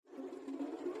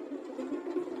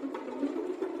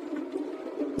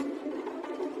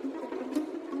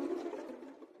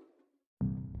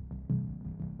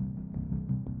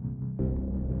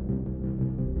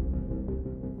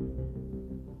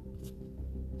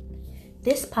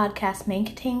This podcast may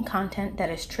contain content that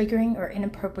is triggering or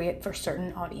inappropriate for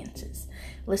certain audiences.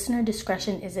 Listener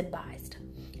discretion is advised.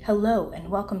 Hello and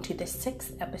welcome to the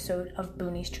 6th episode of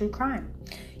Booney's True Crime.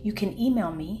 You can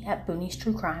email me at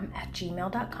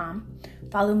booneystruecrime@gmail.com,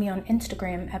 follow me on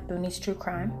Instagram at Booney's True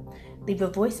Crime, leave a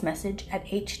voice message at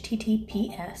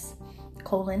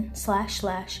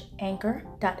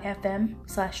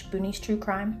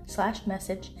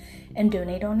https://anchor.fm/booneystruecrime/message and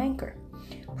donate on Anchor.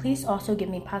 Please also give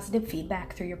me positive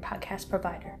feedback through your podcast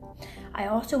provider. I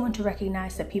also want to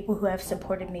recognize the people who have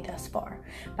supported me thus far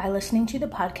by listening to the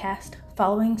podcast,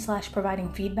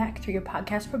 following/providing feedback through your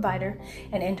podcast provider,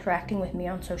 and interacting with me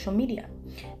on social media.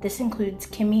 This includes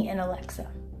Kimmy and Alexa.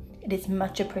 It is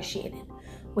much appreciated.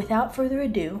 Without further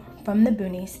ado, from the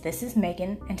Boonies, this is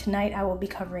Megan, and tonight I will be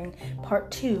covering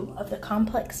part 2 of the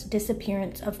complex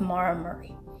disappearance of Maura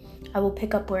Murray. I will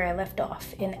pick up where I left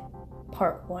off in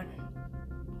part 1.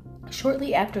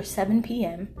 Shortly after 7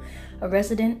 p.m., a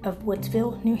resident of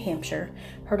Woodsville, New Hampshire,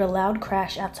 heard a loud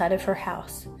crash outside of her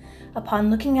house. Upon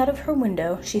looking out of her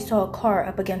window, she saw a car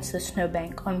up against the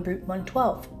snowbank on Route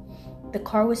 112. The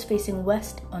car was facing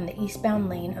west on the eastbound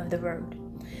lane of the road.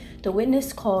 The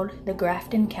witness called the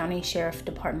Grafton County Sheriff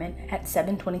Department at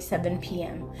 7:27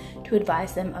 p.m. to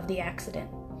advise them of the accident.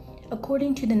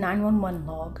 According to the 911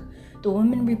 log, the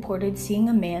woman reported seeing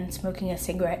a man smoking a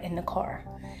cigarette in the car.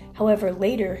 However,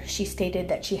 later she stated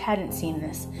that she hadn't seen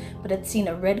this, but had seen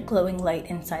a red glowing light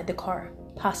inside the car,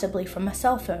 possibly from a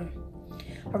cell phone.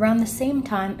 Around the same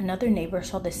time, another neighbor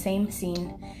saw the same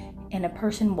scene and a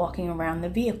person walking around the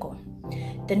vehicle.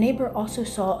 The neighbor also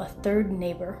saw a third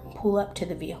neighbor pull up to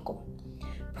the vehicle.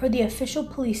 Per the official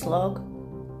police log,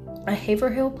 a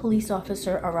Haverhill police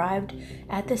officer arrived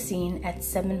at the scene at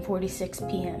 7:46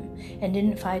 p.m. and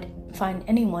didn't find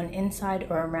anyone inside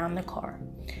or around the car.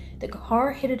 The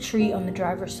car hit a tree on the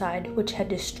driver's side, which had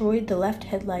destroyed the left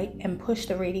headlight and pushed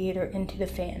the radiator into the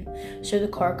fan, so the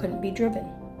car couldn't be driven.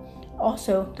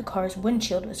 Also, the car's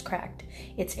windshield was cracked,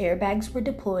 its airbags were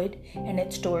deployed, and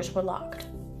its doors were locked.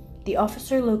 The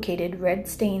officer located red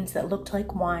stains that looked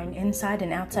like wine inside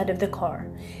and outside of the car,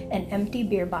 an empty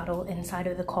beer bottle inside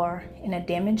of the car, and a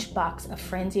damaged box of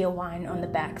Franzia wine on the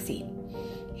back seat.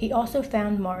 He also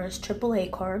found Maura's AAA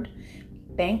card,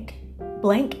 blank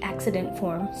accident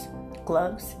forms,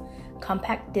 gloves,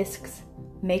 compact discs,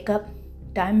 makeup,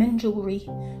 diamond jewelry,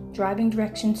 driving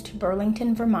directions to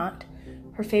Burlington, Vermont,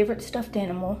 her favorite stuffed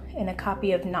animal, and a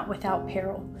copy of Not Without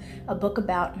Peril, a book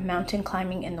about mountain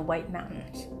climbing in the White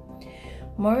Mountains.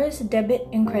 Maura's debit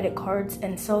and credit cards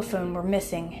and cell phone were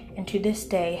missing and to this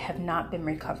day have not been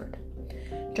recovered.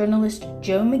 Journalist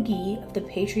Joe McGee of the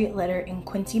Patriot Letter in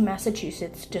Quincy,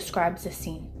 Massachusetts describes the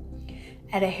scene.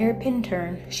 At a hairpin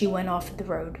turn, she went off the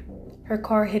road. Her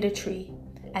car hit a tree.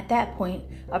 At that point,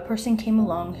 a person came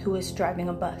along who was driving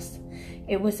a bus.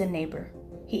 It was a neighbor.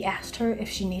 He asked her if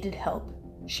she needed help.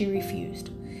 She refused.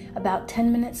 About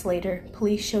 10 minutes later,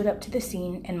 police showed up to the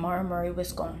scene and Maura Murray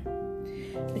was gone.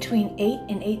 Between 8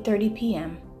 and 8:30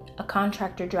 p.m., a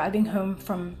contractor driving home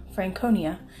from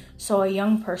Franconia saw a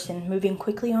young person moving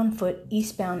quickly on foot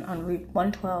eastbound on Route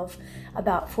 112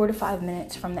 about 4 to 5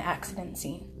 minutes from the accident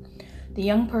scene. The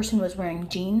young person was wearing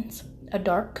jeans, a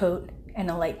dark coat,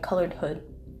 and a light-colored hood.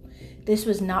 This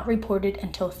was not reported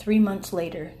until 3 months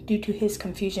later due to his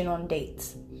confusion on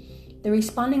dates. The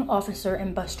responding officer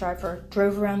and bus driver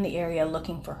drove around the area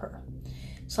looking for her.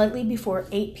 Slightly before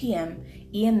 8 p.m.,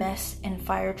 EMS and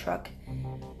fire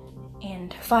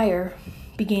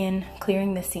began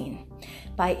clearing the scene.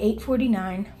 By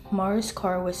 8:49, Maura's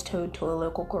car was towed to a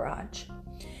local garage.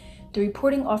 The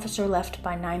reporting officer left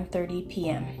by 9:30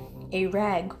 p.m. A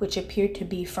rag, which appeared to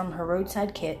be from her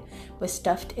roadside kit, was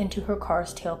stuffed into her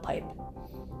car's tailpipe.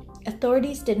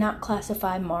 Authorities did not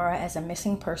classify Maura as a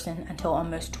missing person until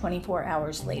almost 24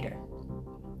 hours later.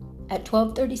 At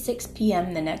 12:36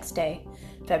 p.m. the next day,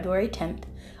 February 10th,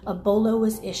 a bolo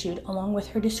was issued along with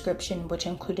her description, which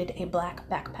included a black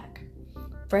backpack.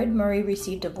 Fred Murray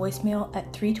received a voicemail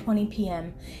at 3:20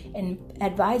 p.m. and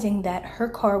advising that her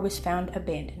car was found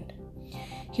abandoned.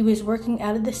 He was working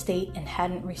out of the state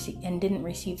and didn't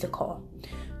receive the call.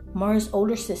 Maura's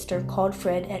older sister called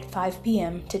Fred at 5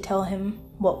 p.m. to tell him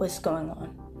what was going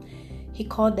on. He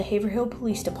called the Haverhill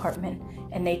Police Department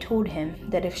and they told him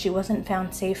that if she wasn't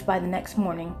found safe by the next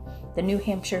morning, the New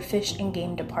Hampshire Fish and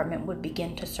Game Department would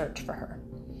begin to search for her.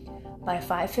 By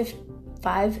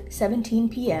 5:17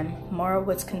 p.m., Maura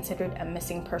was considered a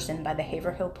missing person by the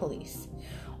Haverhill Police.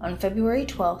 On February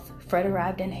 12th, Fred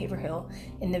arrived in Haverhill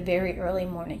in the very early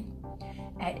morning.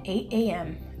 At 8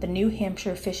 a.m., the New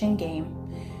Hampshire Fish and Game,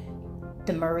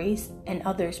 the Murrays, and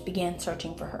others began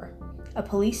searching for her. A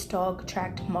police dog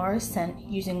tracked Maura's scent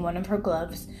using one of her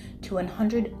gloves to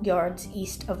 100 yards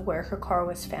east of where her car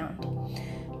was found,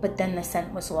 but then the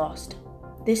scent was lost.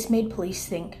 This made police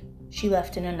think she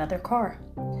left in another car.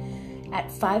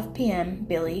 At 5 p.m.,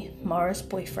 Billy, Maura's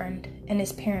boyfriend, and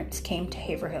his parents came to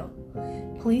Haverhill.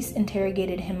 Police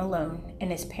interrogated him alone, and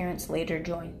his parents later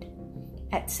joined.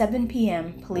 At 7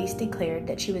 p.m., police declared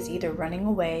that she was either running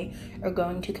away or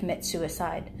going to commit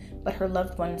suicide, but her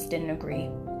loved ones didn't agree.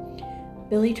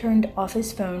 Billy turned off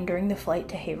his phone during the flight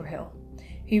to Haverhill.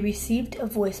 He received a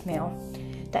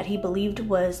voicemail that he believed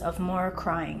was of Maura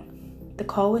crying. The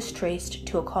call was traced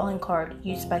to a calling card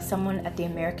used by someone at the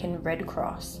American Red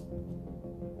Cross.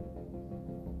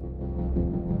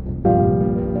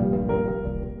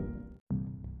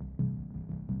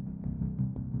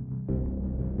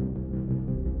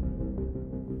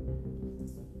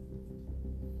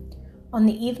 On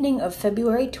the evening of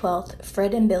February 12th,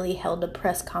 Fred and Billy held a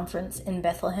press conference in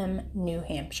Bethlehem, New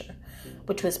Hampshire,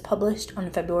 which was published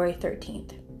on February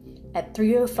 13th. At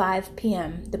 3:05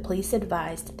 p.m., the police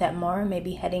advised that Maura may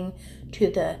be heading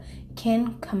to the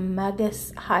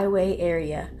Kancamagus Highway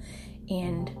area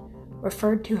and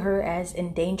referred to her as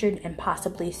endangered and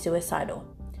possibly suicidal.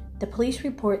 The police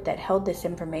report that held this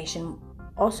information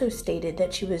also stated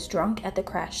that she was drunk at the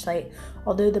crash site,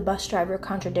 although the bus driver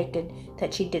contradicted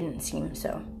that she didn't seem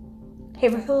so.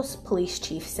 Haverhill's police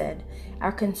chief said,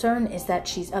 "Our concern is that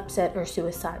she's upset or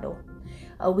suicidal."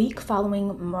 A week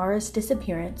following Maura's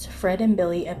disappearance, Fred and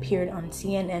Billy appeared on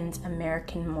CNN's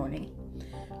American Morning.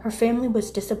 Her family was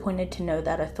disappointed to know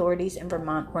that authorities in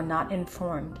Vermont were not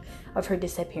informed of her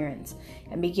disappearance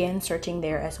and began searching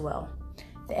there as well.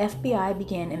 The FBI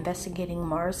began investigating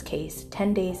Maura's case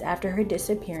 10 days after her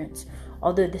disappearance,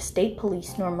 although the state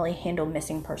police normally handle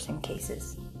missing person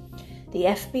cases. The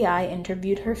FBI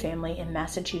interviewed her family in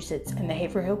Massachusetts, and the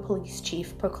Haverhill police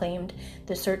chief proclaimed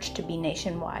the search to be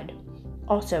nationwide.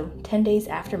 Also, 10 days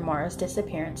after Maura's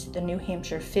disappearance, the New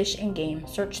Hampshire Fish and Game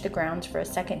searched the grounds for a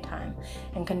second time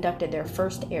and conducted their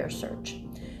first air search.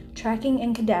 Tracking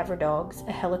and cadaver dogs,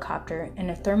 a helicopter, and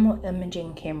a thermal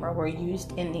imaging camera were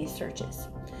used in these searches.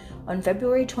 On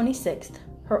February 26th,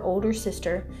 her older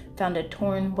sister found a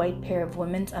torn white pair of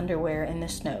women's underwear in the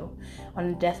snow on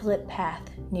a desolate path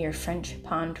near French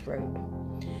Pond Road.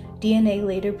 DNA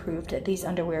later proved that these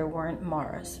underwear weren't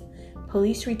Maura's.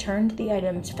 Police returned the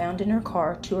items found in her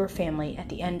car to her family at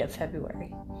the end of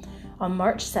February. On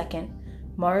March 2nd,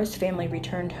 Maura's family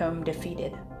returned home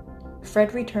defeated.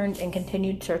 Fred returned and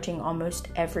continued searching almost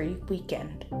every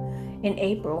weekend. In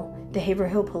April, the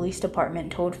Haverhill Police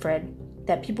Department told Fred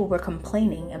that people were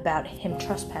complaining about him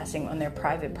trespassing on their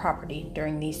private property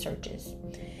during these searches.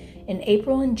 In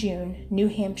April and June, New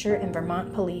Hampshire and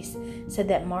Vermont police said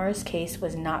that Maura's case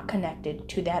was not connected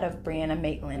to that of Brianna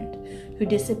Maitland, who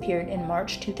disappeared in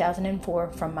March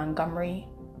 2004 from Montgomery,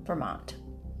 Vermont.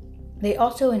 They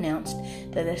also announced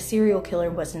that the serial killer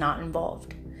was not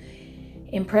involved.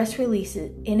 In a press release,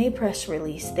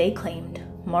 they claimed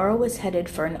Maura was headed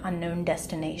for an unknown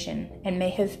destination and may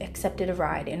have accepted a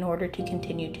ride in order to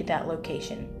continue to that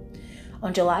location.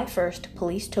 On July 1st,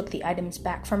 police took the items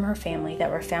back from her family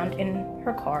that were found in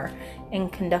her car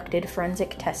and conducted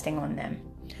forensic testing on them.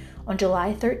 On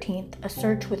July 13th, a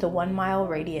search with a 1-mile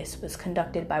radius was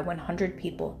conducted by 100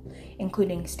 people,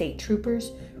 including state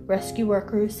troopers, rescue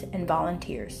workers, and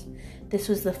volunteers. This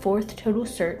was the 4th total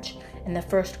search and the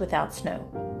first without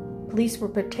snow. Police were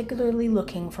particularly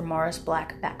looking for Maura's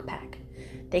black backpack.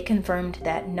 They confirmed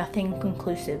that nothing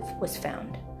conclusive was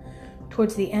found.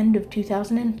 Towards the end of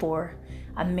 2004,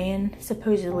 a man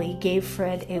supposedly gave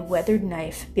Fred a weathered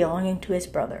knife belonging to his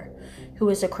brother, who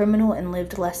was a criminal and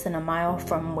lived less than a mile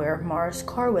from where Maura's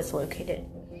car was located.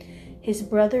 His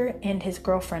brother and his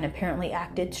girlfriend apparently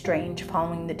acted strange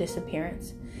following the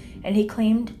disappearance, and he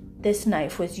claimed this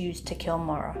knife was used to kill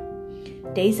Maura.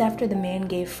 Days after the man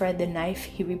gave Fred the knife,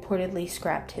 he reportedly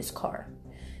scrapped his car.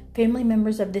 Family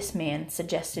members of this man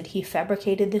suggested he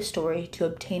fabricated the story to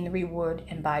obtain the reward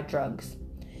and buy drugs.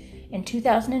 In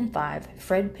 2005,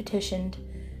 Fred petitioned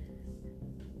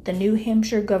the New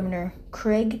Hampshire Governor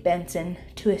Craig Benson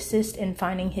to assist in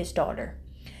finding his daughter.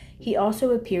 He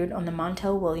also appeared on the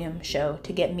Montel Williams show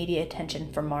to get media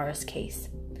attention for Maura's case.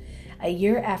 A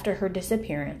year after her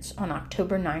disappearance, on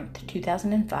October 9,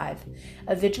 2005,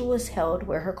 a vigil was held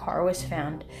where her car was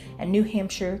found, and New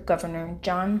Hampshire Governor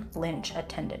John Lynch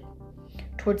attended.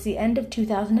 Towards the end of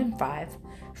 2005,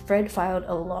 Fred filed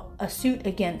a suit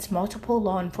against multiple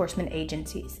law enforcement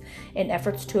agencies in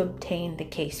efforts to obtain the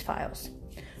case files.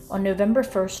 On November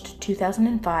 1st,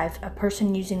 2005, a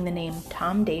person using the name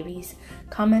Tom Davies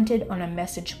commented on a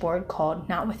message board called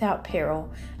Not Without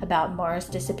Peril about Maura's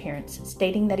disappearance,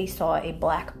 stating that he saw a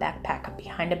black backpack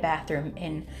behind a bathroom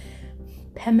in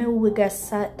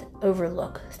Pemigewasset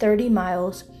Overlook, 30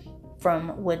 miles from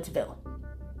Woodsville.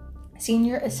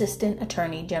 Senior Assistant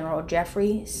Attorney General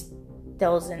Jeffrey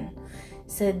Stelzen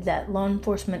said that law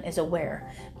enforcement is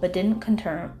aware, but didn't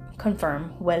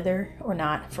confirm whether or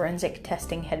not forensic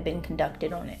testing had been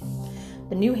conducted on it.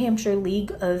 The New Hampshire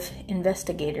League of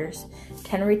Investigators,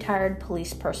 10 retired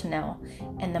police personnel,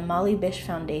 and the Molly Bish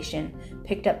Foundation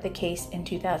picked up the case in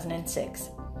 2006.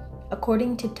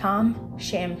 According to Tom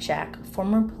Shamshak,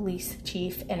 former police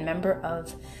chief and member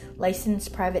of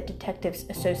Licensed Private Detectives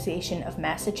Association of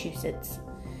Massachusetts,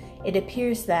 it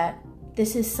appears that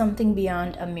this is something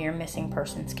beyond a mere missing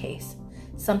persons case.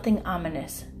 Something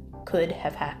ominous could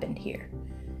have happened here.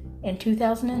 In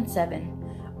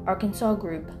 2007, Arkansas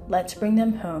group Let's Bring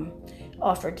Them Home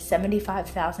offered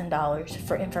 $75,000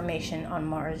 for information on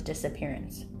Maura's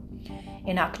disappearance.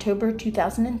 In October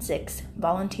 2006,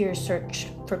 volunteers searched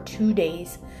for 2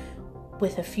 days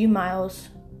within a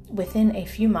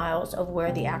few miles of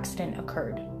where the accident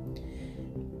occurred.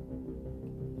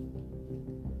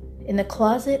 In the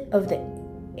closet of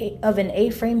an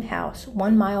A-frame house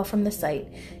 1 mile from the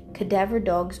site, cadaver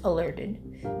dogs alerted.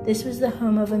 This was the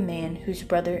home of the man whose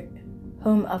brother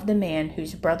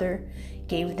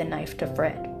gave the knife to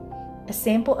Fred. A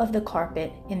sample of the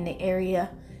carpet in that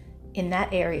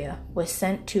area was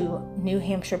sent to the New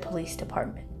Hampshire Police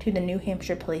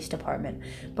Department,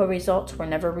 but results were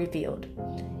never revealed.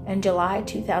 In July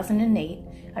 2008,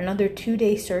 another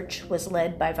 2-day search was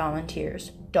led by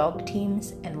volunteers, dog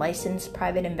teams, and licensed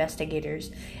private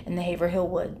investigators in the Haverhill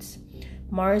Woods.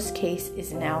 Maura's case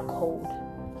is now cold.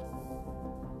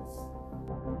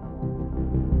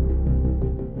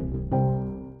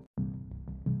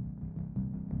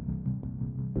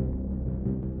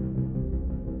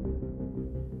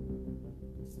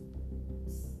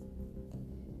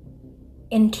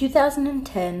 In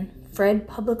 2010, Fred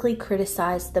publicly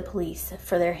criticized the police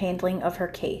for their handling of her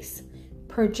case.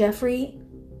 Per Jeffrey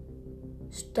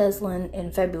Stelzen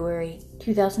in February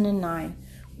 2009,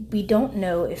 we don't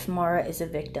know if Maura is a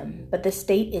victim, but the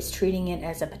state is treating it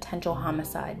as a potential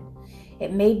homicide.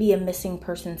 It may be a missing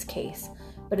persons case,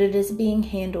 but it is being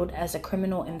handled as a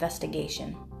criminal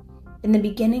investigation. In the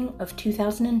beginning of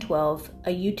 2012, a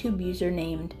YouTube user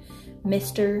named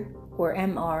Mr. or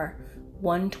Mr.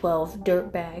 112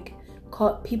 Dirtbag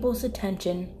caught people's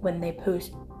attention when they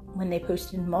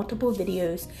posted multiple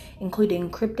videos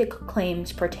including cryptic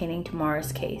claims pertaining to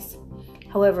Maura's case.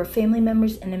 However, family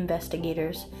members and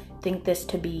investigators think this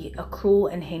to be a cruel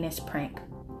and heinous prank.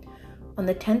 On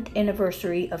the 10th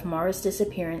anniversary of Maura's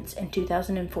disappearance in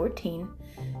 2014,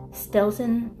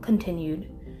 Stelzen continued,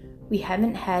 "We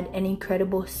haven't had any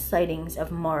credible sightings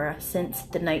of Maura since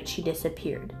the night she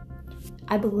disappeared."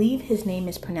 I believe his name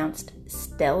is pronounced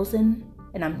Stelzen,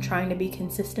 and I'm trying to be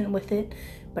consistent with it,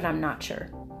 but I'm not sure.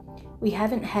 "We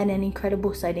haven't had any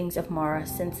credible sightings of Maura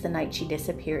since the night she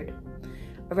disappeared."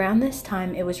 Around this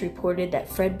time, it was reported that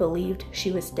Fred believed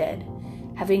she was dead,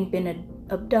 having been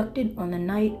abducted on the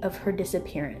night of her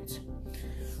disappearance.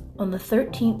 On the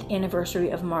 13th anniversary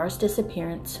of Maura's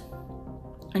disappearance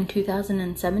in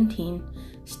 2017,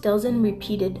 Stelzen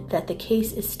repeated that the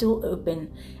case is still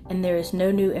open and there is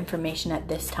no new information at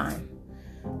this time.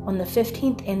 On the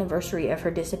 15th anniversary of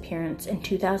her disappearance in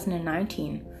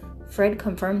 2019, Fred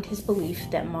confirmed his belief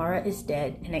that Maura is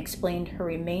dead and explained her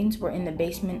remains were in the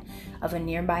basement of a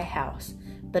nearby house,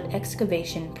 but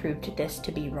excavation proved this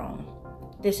to be wrong.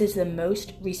 This is the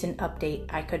most recent update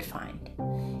I could find.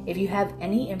 If you have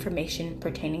any information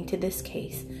pertaining to this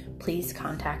case, please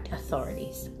contact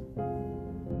authorities.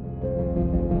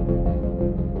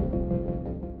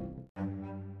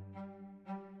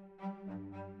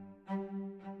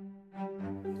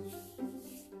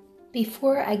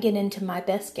 Before I get into my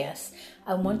best guess,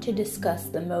 I want to discuss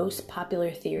the most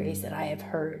popular theories that I have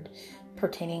heard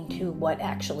pertaining to what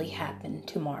actually happened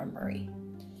to Maura Murray.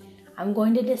 I'm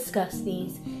going to discuss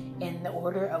these in the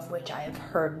order of which I have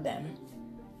heard them,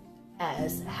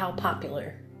 as how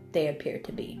popular they appear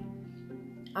to be.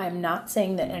 I am not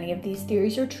saying that any of these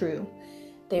theories are true.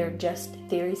 They are just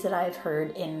theories that I have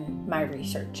heard in my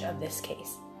research of this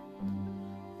case.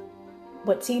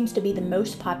 What seems to be the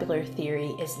most popular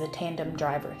theory is the tandem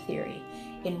driver theory,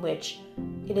 in which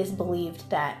it is believed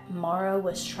that Maura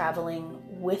was traveling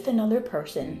with another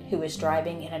person who was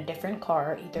driving in a different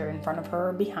car, either in front of her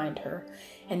or behind her,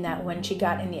 and that when she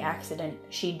got in the accident,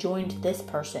 she joined this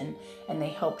person and they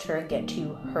helped her get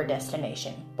to her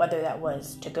destination, whether that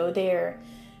was to go there,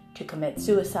 to commit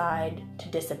suicide, to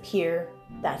disappear.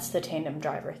 That's the tandem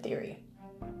driver theory.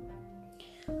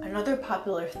 Another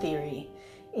popular theory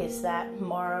is that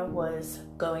Maura was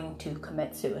going to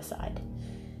commit suicide,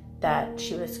 that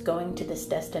she was going to this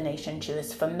destination she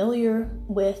was familiar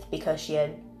with because she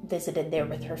had visited there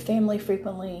with her family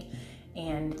frequently,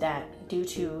 and that due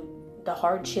to the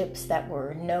hardships that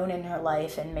were known in her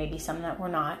life and maybe some that were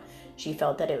not, she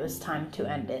felt that it was time to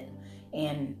end it.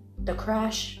 And the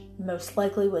crash most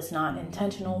likely was not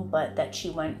intentional, but that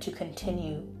she went to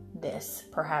continue this,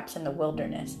 perhaps in the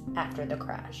wilderness, after the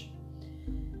crash.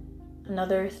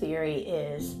 Another theory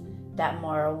is that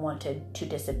Maura wanted to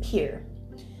disappear,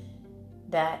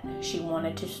 that she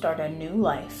wanted to start a new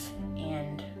life,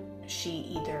 and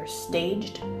she either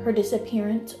staged her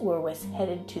disappearance or was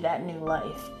headed to that new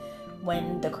life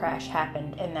when the crash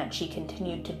happened, and that she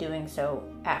continued to doing so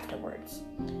afterwards.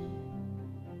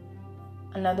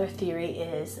 Another theory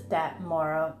is that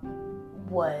Maura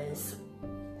was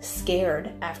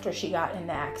scared after she got in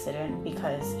the accident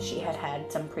because she had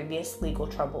had some previous legal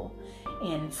trouble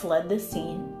and fled the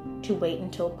scene to wait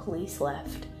until police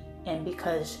left. And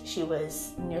because she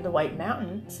was near the White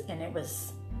Mountains and it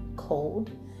was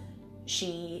cold,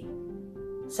 she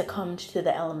succumbed to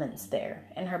the elements there,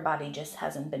 and her body just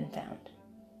hasn't been found.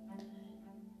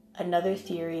 Another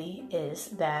theory is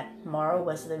that Maura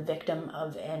was the victim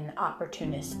of an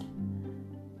opportunist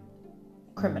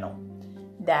criminal,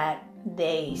 that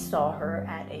they saw her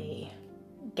at a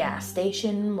gas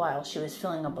station while she was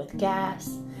filling up with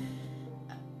gas,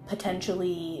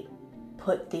 potentially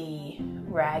put the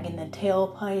rag in the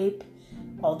tailpipe,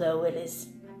 although it is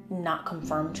not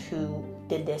confirmed who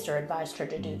did this or advised her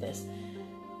to do this.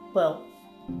 Well,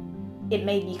 it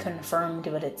may be confirmed,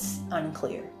 but it's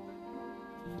unclear.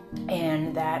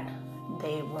 And that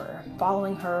they were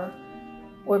following her,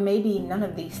 or maybe none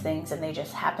of these things, and they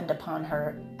just happened upon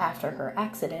her after her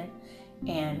accident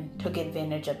and took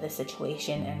advantage of the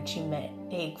situation, and she met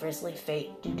a grisly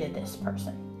fate due to this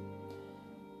person.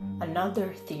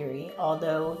 Another theory,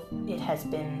 although it has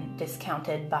been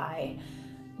discounted by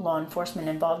law enforcement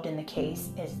involved in the case,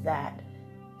 is that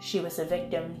she was a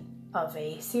victim of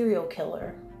a serial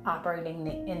killer operating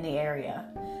in the area,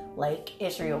 like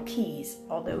Israel Keyes,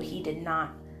 although he did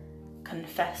not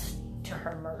confess to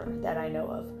her murder that I know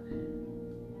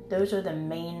of. Those are the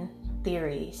main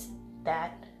theories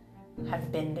that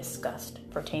have been discussed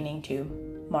pertaining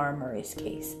to Maura Murray's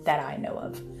case that I know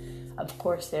of. Of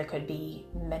course, there could be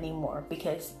many more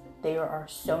because there are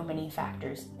so many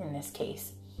factors in this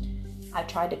case. I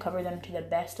tried to cover them to the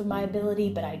best of my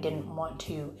ability, but I didn't want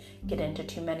to get into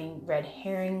too many red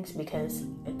herrings because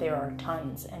there are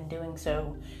tons, and doing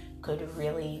so could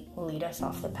really lead us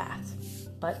off the path.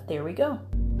 But there we go.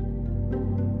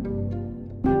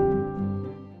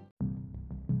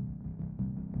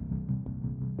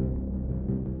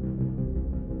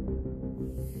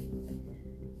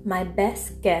 My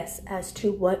best guess as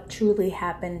to what truly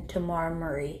happened to Maura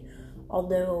Murray,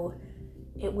 although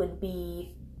it would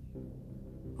be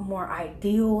more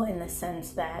ideal in the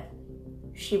sense that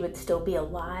she would still be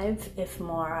alive if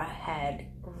Maura had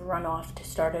run off to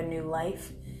start a new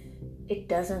life, it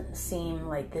doesn't seem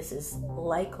like this is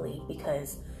likely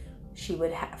because she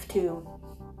would have to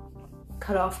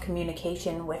cut off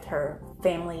communication with her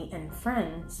family and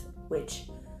friends, which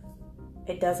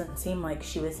it doesn't seem like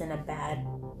she was in a bad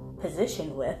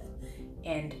position with,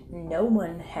 and no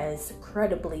one has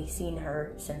credibly seen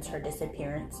her since her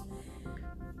disappearance.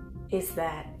 Is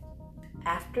that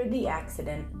after the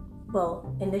accident,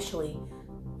 well, initially,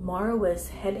 Maura was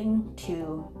heading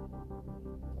to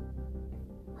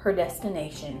her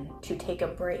destination to take a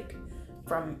break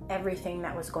from everything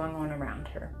that was going on around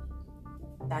her.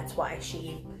 That's why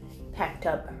she packed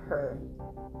up her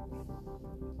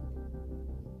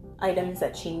items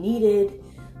that she needed,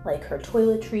 like her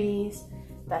toiletries.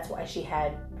 That's why she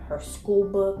had her school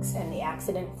books and the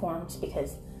accident forms,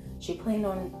 because she planned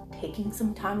on taking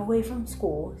some time away from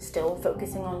school, still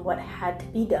focusing on what had to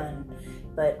be done,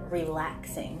 but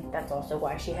relaxing. That's also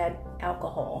why she had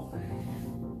alcohol,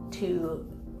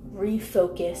 to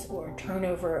refocus or turn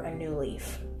over a new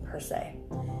leaf, per se.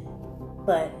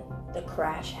 But the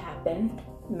crash happened,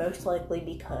 most likely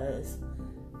because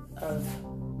of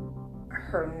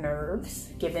her nerves,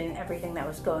 given everything that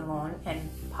was going on, and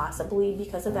possibly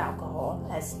because of alcohol,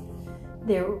 as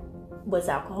there was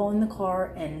alcohol in the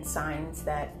car and signs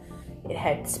that it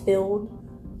had spilled,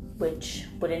 which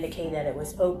would indicate that it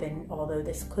was open, although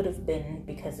this could have been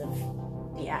because of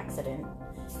the accident,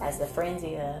 as the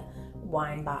Franzia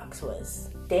wine box was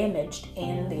damaged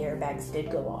and the airbags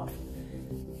did go off.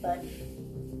 But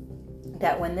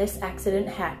that when this accident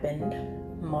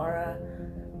happened, Maura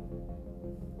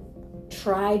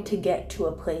tried to get to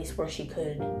a place where she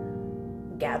could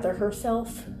gather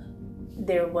herself.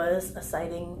 There was a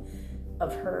sighting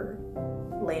of her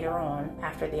later on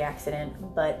after the accident,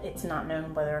 but it's not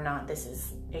known whether or not this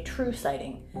is a true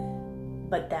sighting.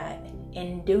 But that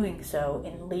in doing so,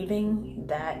 in leaving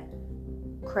that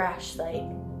crash site,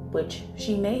 which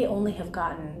she may only have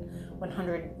gotten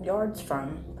 100 yards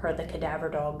from, per the cadaver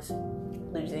dog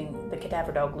losing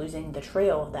the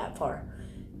trail that far,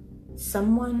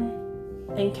 someone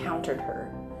encountered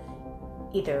her,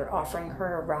 either offering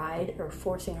her a ride or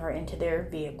forcing her into their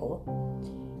vehicle,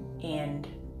 and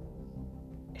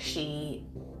she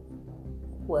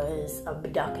was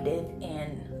abducted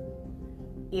and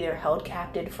either held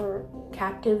captive for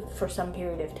some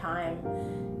period of time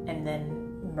and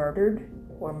then murdered.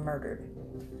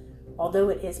 Although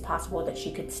it is possible that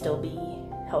she could still be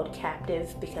held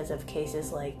captive because of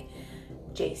cases like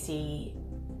JC,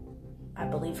 I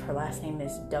believe her last name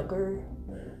is Duggar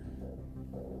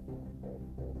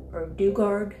or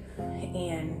Dugard,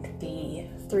 and the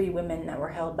 3 women that were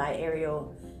held by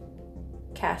Ariel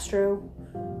Castro.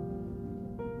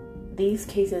 These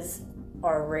cases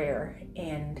are rare,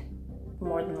 and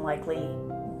more than likely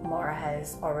Maura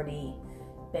has already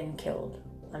been killed,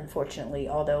 unfortunately,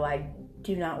 although I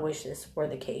do not wish this were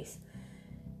the case.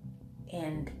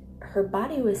 And her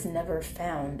body was never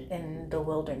found in the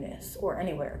wilderness or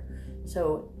anywhere.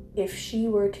 So if she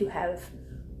were to have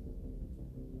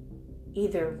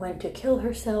either went to kill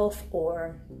herself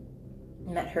or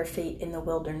met her fate in the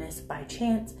wilderness by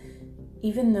chance,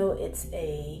 even though it's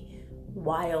a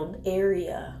wild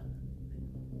area,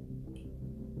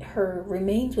 her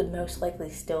remains would most likely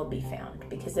still be found,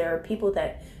 because there are people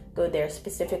that go there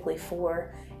specifically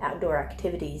for outdoor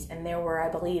activities, and there were, I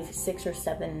believe, 6 or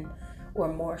 7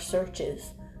 or more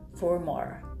searches for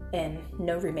Maura, and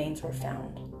no remains were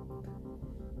found.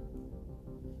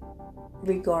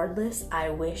 Regardless,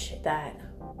 I wish that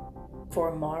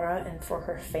for Maura and for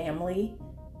her family,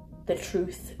 the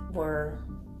truth were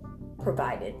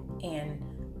provided and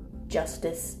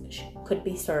justice could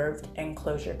be served and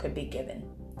closure could be given.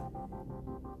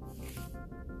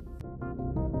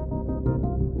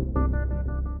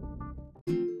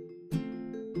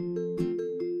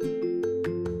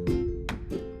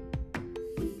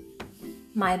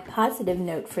 My positive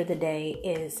note for the day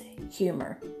is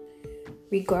humor.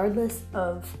 Regardless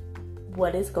of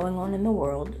what is going on in the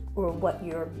world or what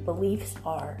your beliefs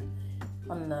are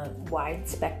on the wide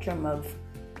spectrum of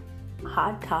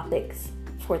hot topics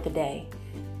for the day,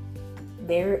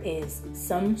 there is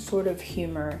some sort of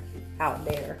humor out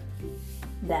there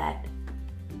that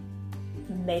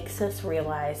makes us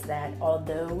realize that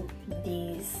although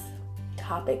these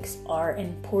topics are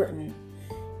important,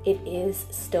 it is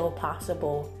still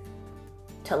possible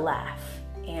to laugh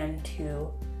and to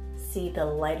see the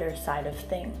lighter side of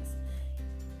things.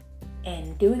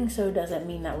 And doing so doesn't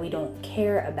mean that we don't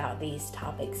care about these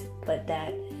topics, but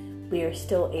that we are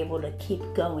still able to keep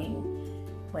going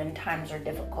when times are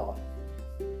difficult.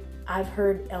 I've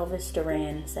heard Elvis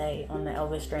Duran say on the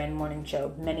Elvis Duran Morning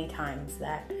Show many times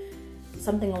that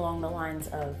something along the lines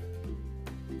of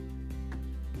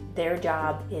their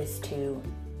job is to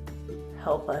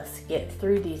help us get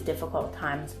through these difficult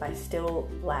times by still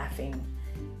laughing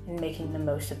and making the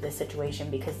most of the situation,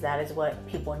 because that is what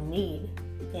people need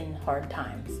in hard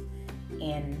times.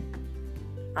 And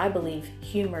I believe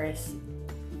humor is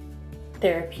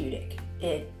therapeutic.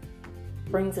 It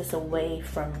brings us away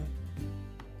from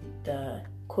the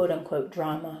quote-unquote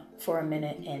drama for a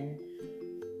minute and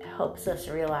helps us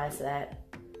realize that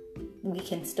we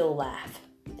can still laugh.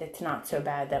 It's not so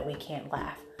bad that we can't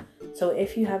laugh. So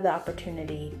if you have the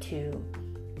opportunity to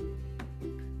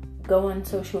go on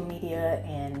social media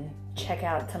and check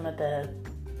out some of the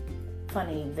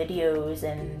funny videos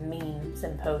and memes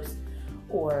and posts,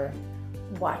 or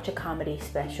watch a comedy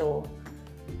special,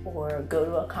 or go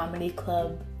to a comedy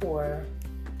club, or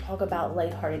talk about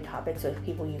lighthearted topics with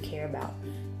people you care about,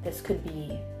 this could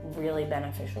be really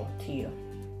beneficial to you.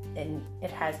 And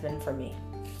it has been for me.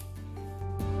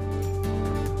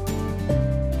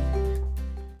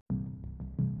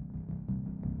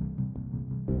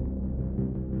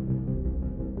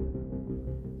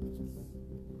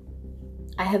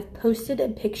 I have posted a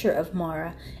picture of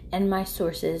Maura and my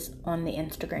sources on the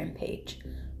Instagram page.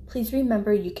 Please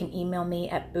remember you can email me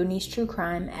at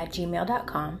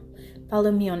booniestruecrime@gmail.com,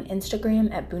 follow me on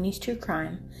Instagram at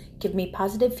booniestruecrime, give me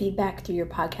positive feedback through your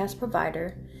podcast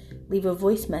provider, leave a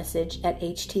voice message at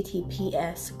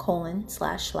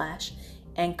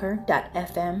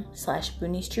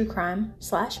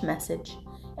https://anchor.fm/booniestruecrime/message,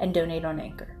 and donate on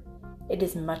Anchor. It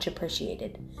is much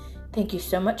appreciated. Thank you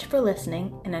so much for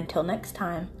listening, and until next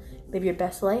time, Live your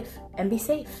best life and be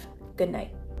safe. Good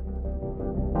night.